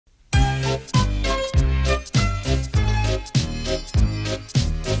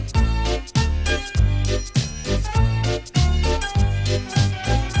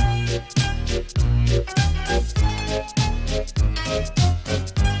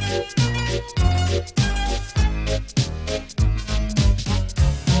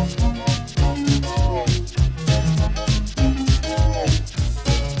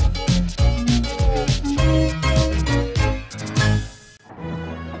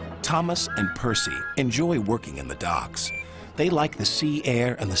Thomas and Percy enjoy working in the docks. They like the sea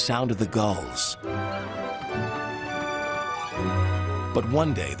air and the sound of the gulls. But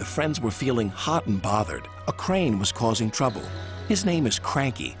one day, the friends were feeling hot and bothered. A crane was causing trouble. His name is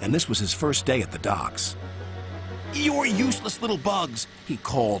Cranky, and this was his first day at the docks. "You're useless little bugs," he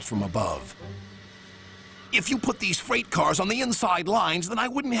called from above. "If you put these freight cars on the inside lines, then I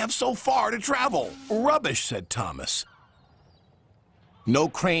wouldn't have so far to travel." "Rubbish," said Thomas. "No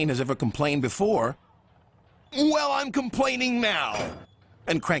crane has ever complained before." "Well, I'm complaining now."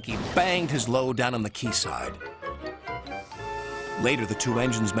 And Cranky banged his load down on the quayside. Later, the two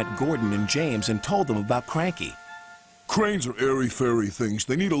engines met Gordon and James and told them about Cranky. "Cranes are airy-fairy things.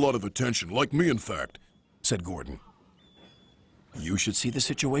 They need a lot of attention, like me, in fact," said Gordon. "You should see the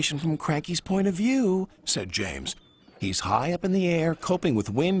situation from Cranky's point of view," said James. "He's high up in the air, coping with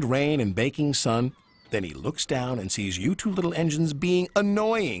wind, rain, and baking sun. Then he looks down and sees you two little engines being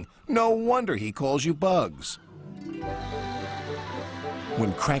annoying. No wonder he calls you bugs."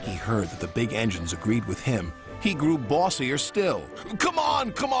 When Cranky heard that the big engines agreed with him, he grew bossier still. Come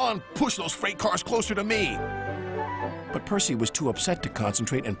on, push those freight cars closer to me." But Percy was too upset to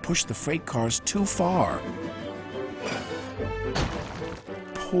concentrate and pushed the freight cars too far.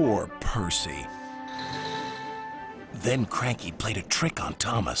 Poor Percy. Then Cranky played a trick on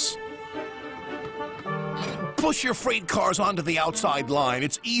Thomas. "Push your freight cars onto the outside line.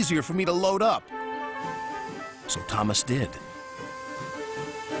 It's easier for me to load up." So Thomas did.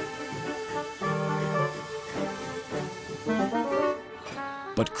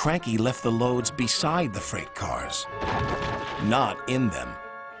 But Cranky left the loads beside the freight cars, not in them.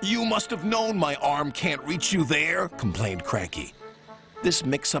 "You must have known my arm can't reach you there," complained Cranky. This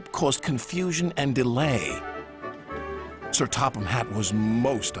mix-up caused confusion and delay. Sir Topham Hatt was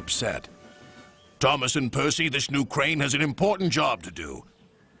most upset. "Thomas and Percy, this new crane has an important job to do.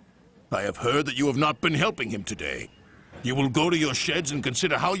 I have heard that you have not been helping him today. You will go to your sheds and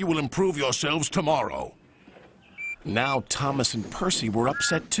consider how you will improve yourselves tomorrow." Now Thomas and Percy were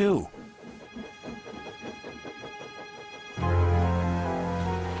upset too.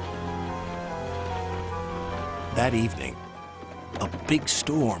 That evening, a big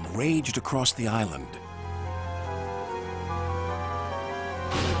storm raged across the island.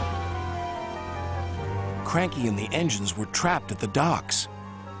 Cranky and the engines were trapped at the docks.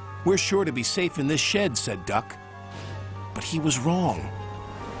 "We're sure to be safe in this shed," said Duck. But he was wrong.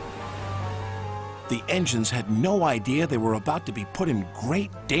 The engines had no idea they were about to be put in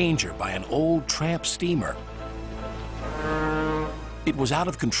great danger by an old tramp steamer. It was out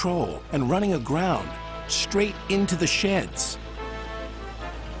of control and running aground, straight into the sheds.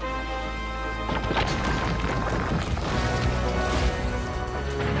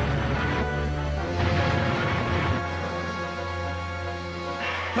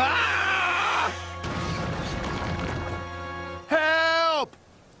 Ah! "Help!"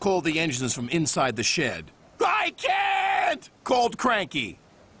 called the engines from inside the shed. "I can't!" called Cranky.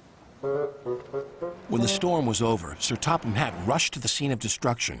 When the storm was over, Sir Topham Hatt rushed to the scene of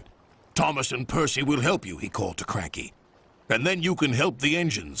destruction. "Thomas and Percy will help you," he called to Cranky. "And then you can help the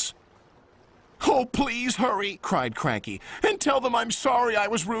engines." "Oh, please hurry," cried Cranky, "and tell them I'm sorry I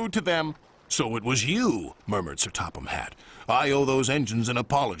was rude to them." "So it was you," murmured Sir Topham Hatt. "I owe those engines an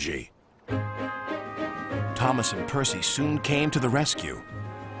apology." Thomas and Percy soon came to the rescue.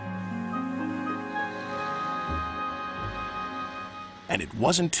 And it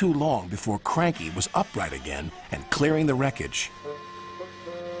wasn't too long before Cranky was upright again and clearing the wreckage.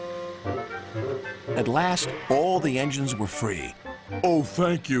 At last, all the engines were free. "Oh,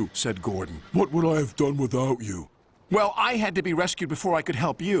 thank you," said Gordon. "What would I have done without you?" "Well, I had to be rescued before I could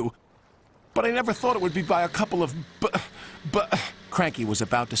help you. But I never thought it would be by a couple of Cranky was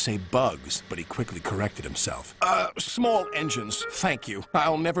about to say bugs, but he quickly corrected himself. Small engines, thank you.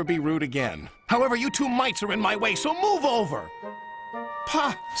 I'll never be rude again. However, you two mites are in my way, so move over."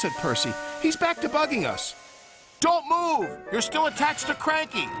 "Pa," said Percy, "he's back to bugging us." "Don't move! You're still attached to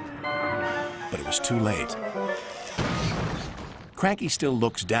Cranky." But it was too late. Cranky still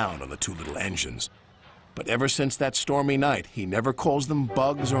looks down on the two little engines. But ever since that stormy night, he never calls them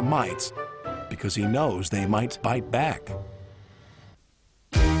bugs or mites, because he knows they might bite back.